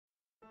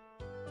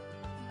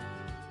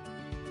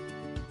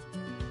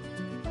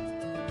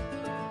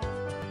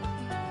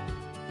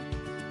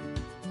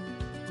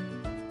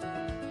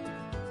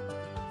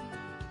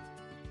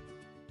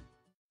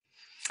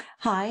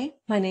Hi,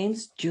 my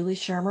name's Julie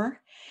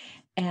Schirmer,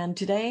 and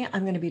today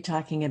I'm going to be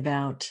talking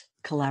about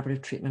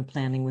collaborative treatment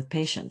planning with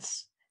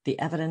patients, the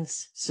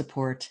evidence,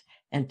 support,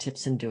 and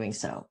tips in doing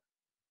so.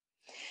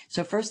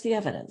 So first, the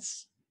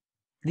evidence.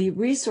 The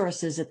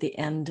resources at the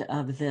end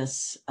of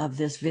this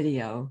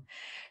video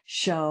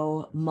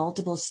show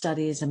multiple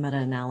studies and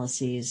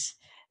meta-analyses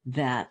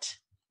that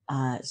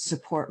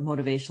support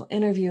motivational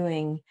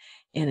interviewing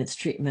in its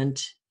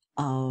treatment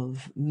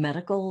of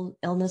medical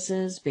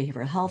illnesses,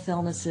 behavioral health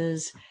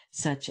illnesses,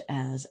 such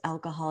as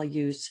alcohol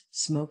use,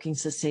 smoking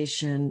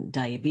cessation,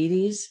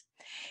 diabetes,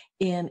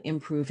 in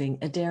improving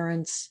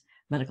adherence,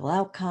 medical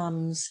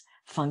outcomes,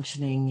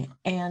 functioning,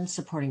 and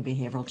supporting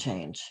behavioral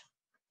change.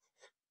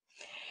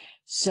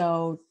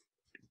 So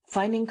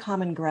finding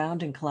common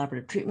ground in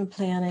collaborative treatment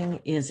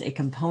planning is a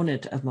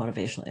component of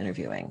motivational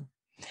interviewing.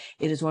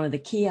 It is one of the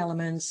key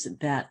elements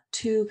that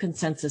two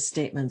consensus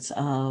statements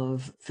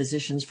of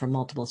physicians from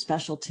multiple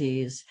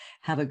specialties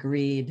have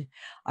agreed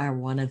are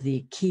one of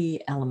the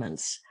key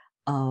elements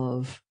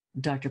of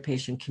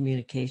doctor-patient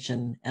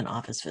communication and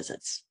office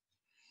visits.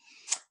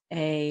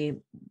 A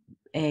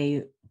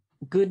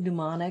good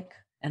mnemonic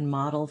and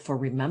model for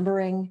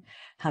remembering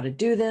how to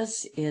do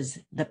this is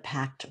the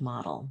PACT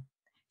model.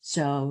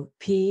 So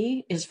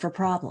P is for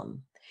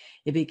problem.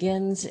 It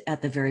begins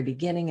at the very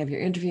beginning of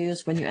your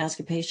interviews when you ask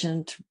a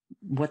patient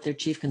what their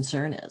chief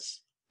concern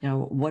is.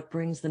 What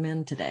brings them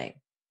in today?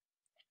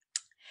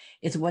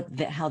 It's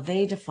how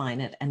they define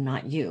it and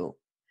not you.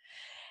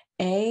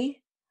 A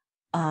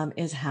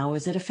is how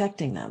is it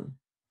affecting them?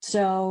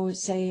 So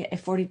say a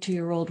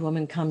 42-year-old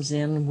woman comes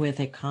in with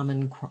a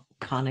common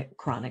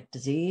chronic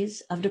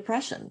disease of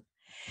depression,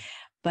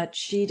 but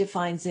she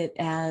defines it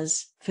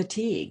as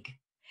fatigue.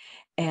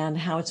 And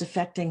how it's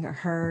affecting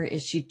her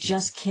is she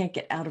just can't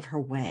get out of her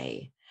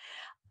way.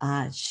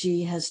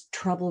 She has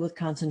trouble with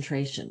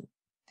concentration.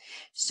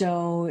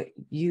 So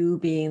you,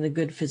 being the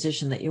good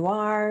physician that you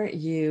are,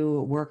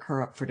 you work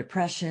her up for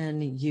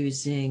depression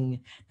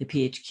using the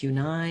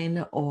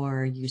PHQ-9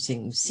 or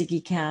using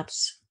Siggy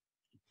caps,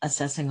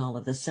 assessing all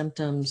of the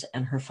symptoms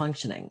and her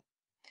functioning.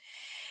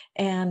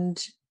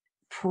 And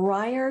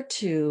prior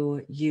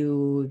to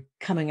you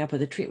coming up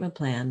with a treatment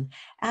plan,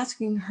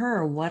 asking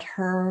her what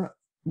her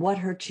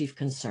chief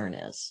concern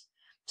is.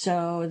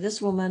 So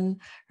this woman,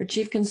 her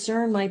chief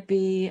concern might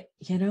be,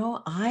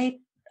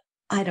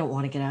 I don't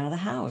want to get out of the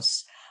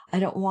house. I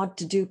don't want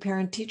to do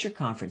parent-teacher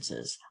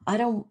conferences. I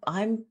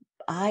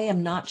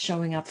am not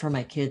showing up for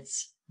my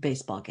kids'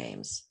 baseball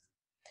games.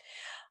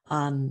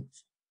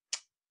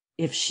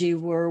 If she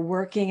were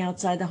working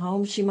outside the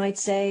home, she might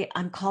say,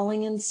 I'm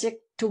calling in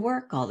sick to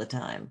work all the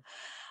time.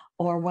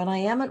 Or when I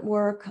am at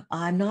work,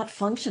 I'm not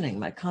functioning.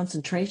 My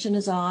concentration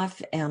is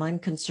off, and I'm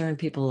concerned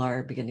people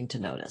are beginning to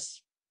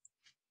notice.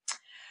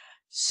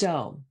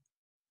 So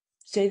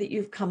say that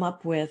you've come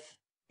up with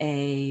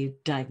a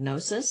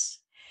diagnosis.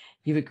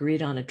 You've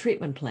agreed on a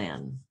treatment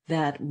plan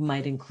that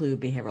might include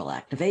behavioral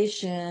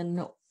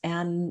activation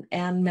and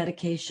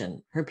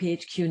medication. Her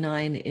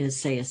PHQ-9 is,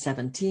 say, a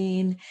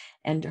 17,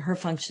 and her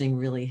functioning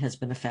really has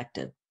been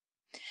affected.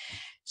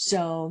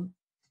 So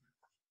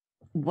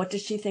what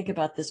does she think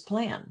about this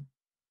plan?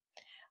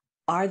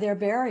 Are there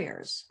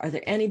barriers? Are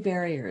there any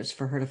barriers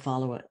for her to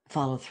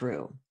follow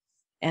through?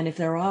 And if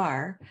there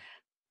are,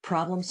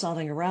 problem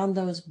solving around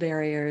those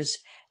barriers,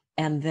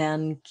 and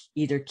then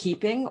either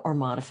keeping or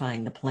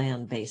modifying the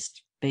plan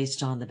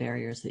based on the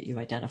barriers that you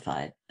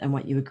identified and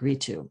what you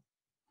agreed to.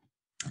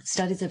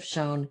 Studies have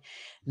shown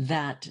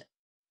that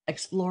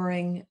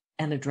exploring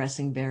and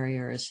addressing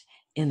barriers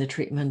in the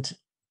treatment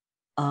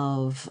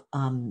of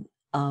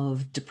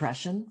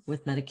depression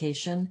with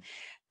medication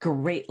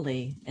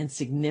greatly and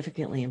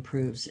significantly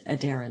improves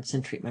adherence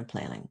in treatment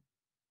planning.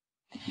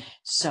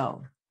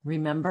 So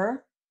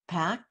remember,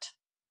 PACT,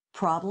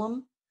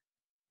 problem,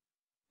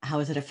 how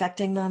is it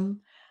affecting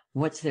them?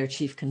 What's their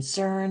chief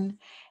concern?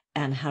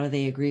 And how do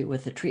they agree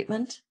with the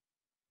treatment?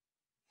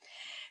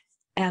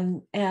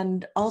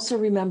 And also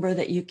remember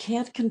that you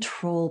can't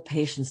control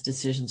patients'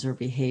 decisions or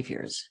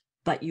behaviors,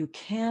 but you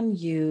can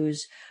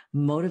use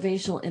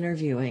motivational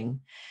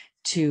interviewing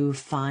to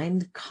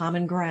find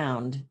common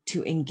ground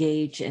to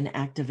engage and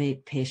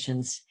activate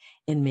patients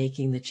in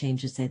making the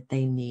changes that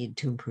they need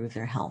to improve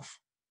their health.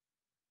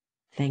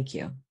 Thank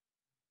you.